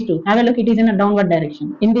to these two. Have a look. It is in a downward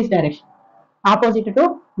direction, in this direction, opposite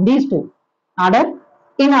to these two. Order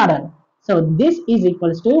in order. So this is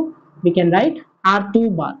equals to, we can write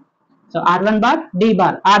R2 bar. So R1 bar, D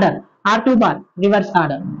bar, order. R2 bar, reverse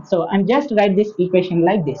order. So I'm just write this equation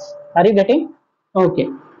like this. Are you getting? Okay.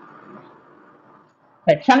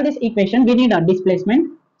 Right. From this equation, we need a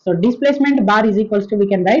displacement. So displacement bar is equals to, we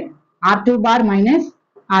can write R2 bar minus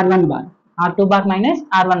R1 bar. R2 bar minus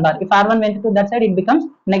R1 bar. If R1 went to that side, it becomes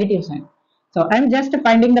negative sign. So I'm just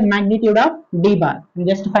finding the magnitude of D bar. I'm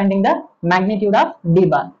just finding the magnitude of D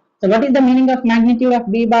bar. So what is the meaning of magnitude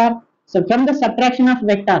of D bar? So from the subtraction of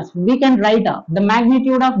vectors, we can write the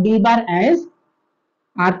magnitude of D bar as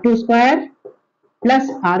R2 square plus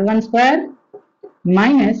R1 square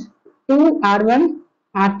minus 2R1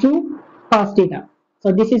 R2 cos theta.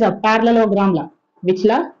 So this is a parallelogram law. Which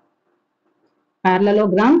law?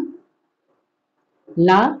 Parallelogram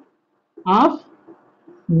law of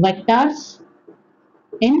vectors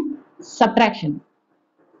in subtraction.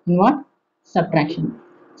 In what? Subtraction.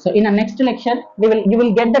 So in the next lecture, you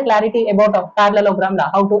will get the clarity about a parallelogram law,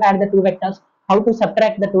 how to add the two vectors, how to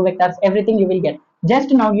subtract the two vectors, everything you will get. Just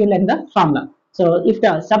now you learn the formula. So if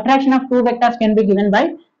the subtraction of two vectors can be given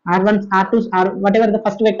by R1, R2, R, whatever the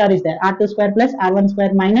first vector is there, R2 square plus R1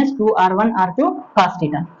 square minus 2R1, R2 cos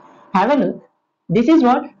theta. Have a look. This is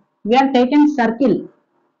what we are taken circle.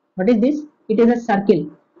 What is this? It is a circle.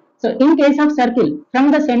 So in case of circle,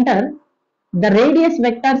 from the center, the radius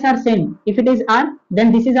vectors are same. If it is R,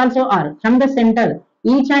 then this is also R. From the center,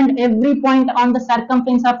 each and every point on the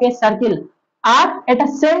circumference of a circle are at a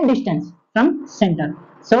same distance from center.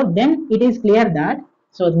 So then it is clear that,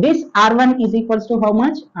 so this R1 is equals to how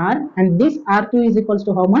much? R, and this R2 is equals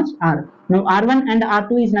to how much? R. Now R1 and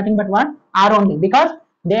R2 is nothing but what? R only, because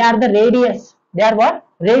they are the radius. They are what?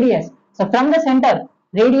 Radius. So from the center,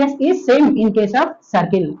 radius is same in case of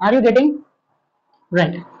circle. Are you getting?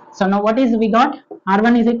 Right. So now what is we got?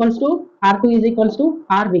 R1 is equals to R2 is equals to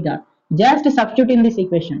R we got. Just substitute in this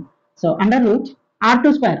equation. So under root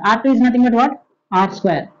R2 square. R2 is nothing but what? R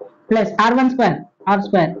square plus R1 square. R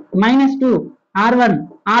square minus 2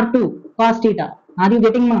 R1 R2 cos theta. Are you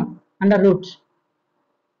getting ma? Under root.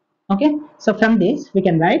 Okay. So from this we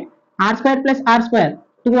can write R square plus R square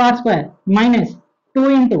 2R square minus 2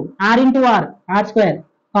 into R square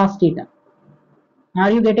cos theta.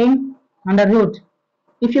 Are you getting? Under root.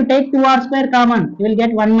 If you take 2R square common, you will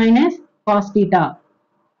get 1 minus cos theta.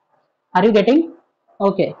 Are you getting?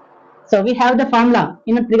 Okay. So we have the formula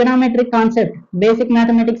in a trigonometric concept, basic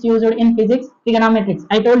mathematics used in physics, trigonometrics.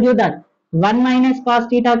 I told you that 1 minus cos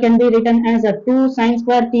theta can be written as a 2 sin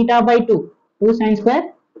square theta by 2. 2 sin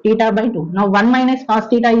square theta by 2. Now 1 minus cos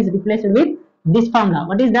theta is replaced with this formula.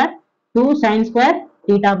 What is that? 2 sin square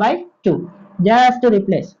theta by 2. Just to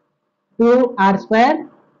replace 2R square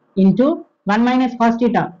into 1 minus cos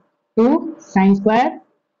theta 2 sin square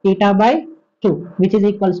theta by 2, which is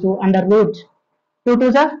equals to under root 2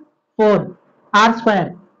 to the 4 R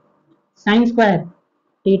square sin square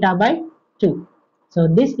theta by 2. So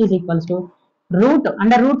this is equals to root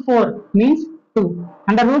under root 4 means 2,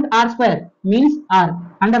 under root R square means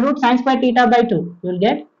R, under root sin square theta by 2 you will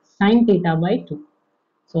get sin theta by 2.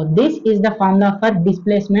 So this is the formula for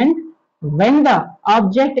displacement when the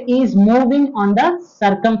object is moving on the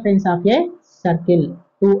circumference of a circle.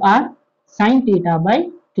 2R sin theta by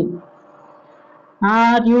 2.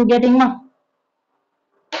 Are you getting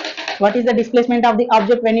what is the displacement of the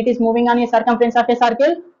object when it is moving on a circumference of a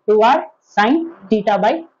circle? 2R sin theta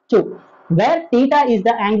by 2, where theta is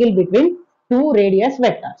the angle between two radius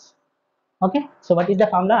vectors. Okay, so what is the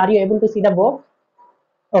formula? Are you able to see the both?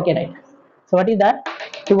 Okay, right. So what is that?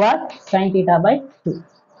 2R sin theta by 2.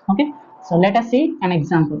 Okay, so let us see an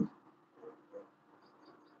example.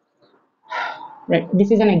 Right,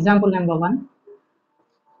 this is an example number 1.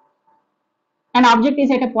 An object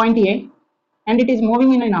is at a point A and it is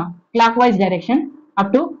moving in a clockwise direction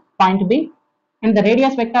up to point B, and the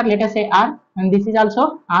radius vector, let us say R, and this is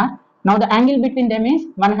also R. Now the angle between them is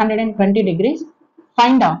 120 degrees.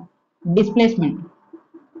 Find out displacement.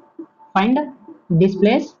 Find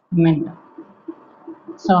displacement.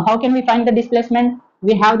 So how can we find the displacement?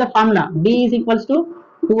 We have the formula d is equals to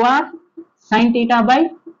 2r sine theta by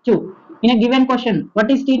 2. In a given question,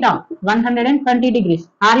 what is theta? 120 degrees.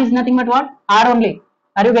 R is nothing but what? R only.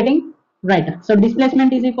 Are you getting? Right. So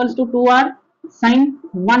displacement is equals to 2r sine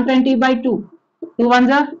 120 by 2. 2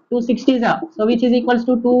 ones are 2 60s are. So which is equals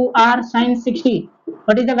to 2r sine 60.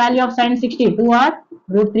 What is the value of sine 60? 2r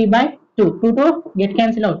root 3 by 2. 2 to get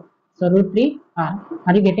cancelled out. So root 3 r.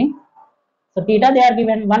 Are you getting? So theta they are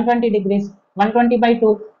given 120 degrees, 120 by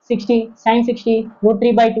 2, 60, sine 60, root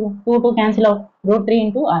 3 by 2, 2 to cancel out, root 3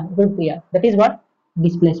 into r, root 3 r. That is what?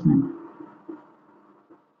 Displacement.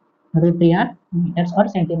 Root 3 r meters or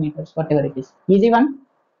centimeters, whatever it is. Easy one.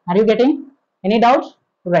 Are you getting? Any doubts?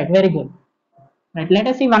 Right, very good. Right, let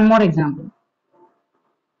us see one more example.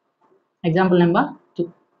 Example number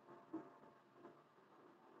 2.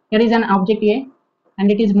 Here is an object A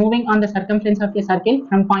and it is moving on the circumference of a circle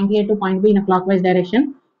from point A to point B in a clockwise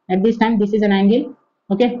direction. At this time, this is an angle.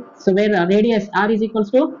 Okay, so where radius r is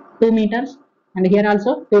equals to 2 meters and here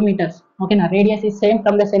also 2 meters. Okay, now radius is same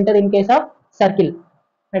from the center in case of circle.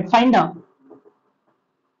 Right, find the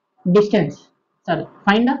distance. Sorry,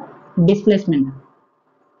 find the displacement.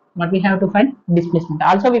 What we have to find? Displacement.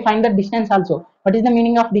 Also we find the distance also. What is the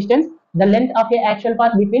meaning of distance? The length of a actual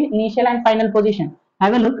path between initial and final position.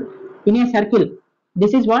 Have a look. In a circle,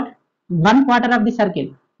 this is what? 1/4 of the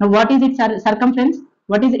circle. Now what is its circumference?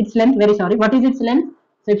 What is its length? Very sorry, what is its length?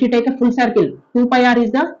 So if you take a full circle, 2 pi r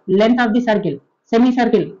is the length of the circle.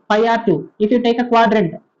 Semicircle, pi r2. If you take a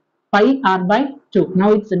quadrant, pi r by 2.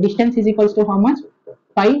 Now its distance is equals to how much?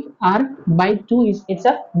 Pi r by 2 is its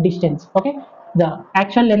a distance. Okay, the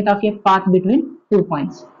actual length of a path between 2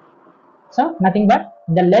 points. So nothing but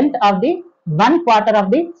the length of the 1/4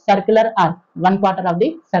 of the circular arc. 1/4 of the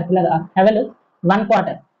circular arc. Have a look.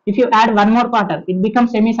 1/4. If you add one more quarter, it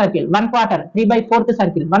becomes semicircle. 1/4, 3/4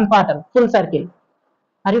 circle. 1/4, full circle.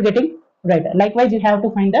 Are you getting? Right. Likewise, you have to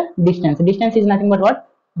find the distance. Distance is nothing but what?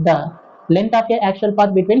 The length of your actual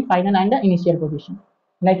path between final and the initial position.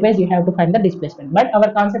 Likewise, you have to find the displacement. But our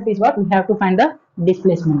concept is what? We have to find the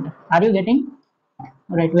displacement. Are you getting?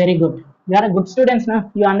 Right. Very good. You are a good student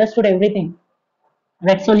now. You understood everything.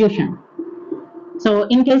 Right solution. So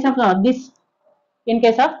in case of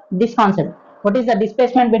this concept, what is the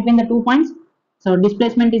displacement between the 2 points? So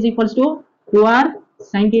displacement is equals to 2r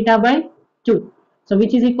sine theta by 2. So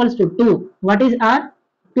which is equals to 2. What is r?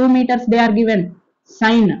 2 meters they are given.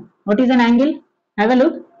 Sine. What is an angle? Have a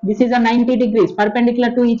look. This is a 90 degrees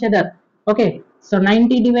perpendicular to each other. Okay. So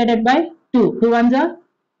 90 divided by 2. 2 ones are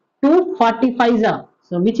 245 are.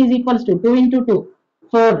 So which is equals to 2 into 2.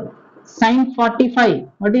 4 sine 45.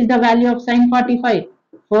 What is the value of sine 45?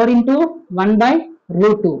 4 into 1 by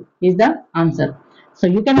root 2 is the answer. So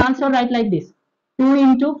you can also write like this. 2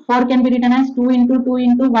 into 4 can be written as 2 into 2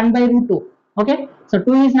 into 1 by root 2. Okay. So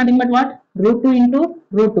 2 is nothing but what? Root 2 into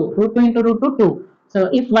root 2. Root 2 into root 2, 2. So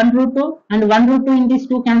if 1 root 2 and 1 root 2 in these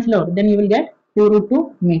 2 cancel out, then you will get 2 root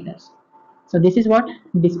 2 meters. So this is what?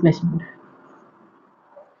 Displacement.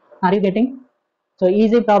 Are you getting? So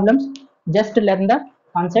easy problems. Just to learn the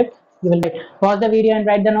concept, you will pause the video and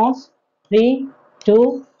write the notes. 3,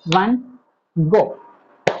 2, 1, go.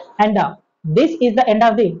 And this is the end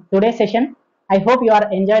of the today's session. I hope you are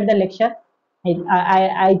enjoyed the lecture.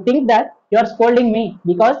 I think that you are scolding me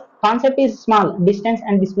because concept is small, distance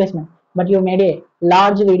and displacement, but you made a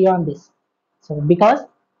large video on this. So because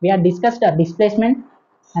we have discussed displacement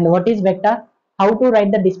and what is vector, how to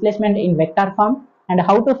write the displacement in vector form, and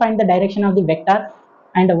how to find the direction of the vector,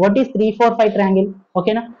 and what is 3 4 5 triangle,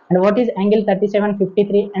 okay na? And what is angle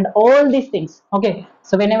 3753, and all these things. Okay,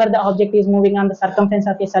 so whenever the object is moving on the circumference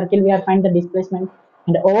of a circle, we are find the displacement,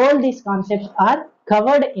 and all these concepts are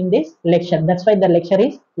covered in this lecture. That's why the lecture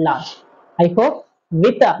is large. I hope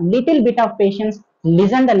with a little bit of patience,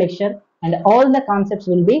 listen the lecture and all the concepts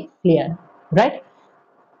will be clear, right?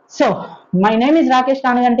 So my name is Rakesh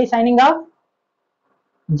signing off.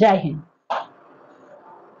 Jai Hind.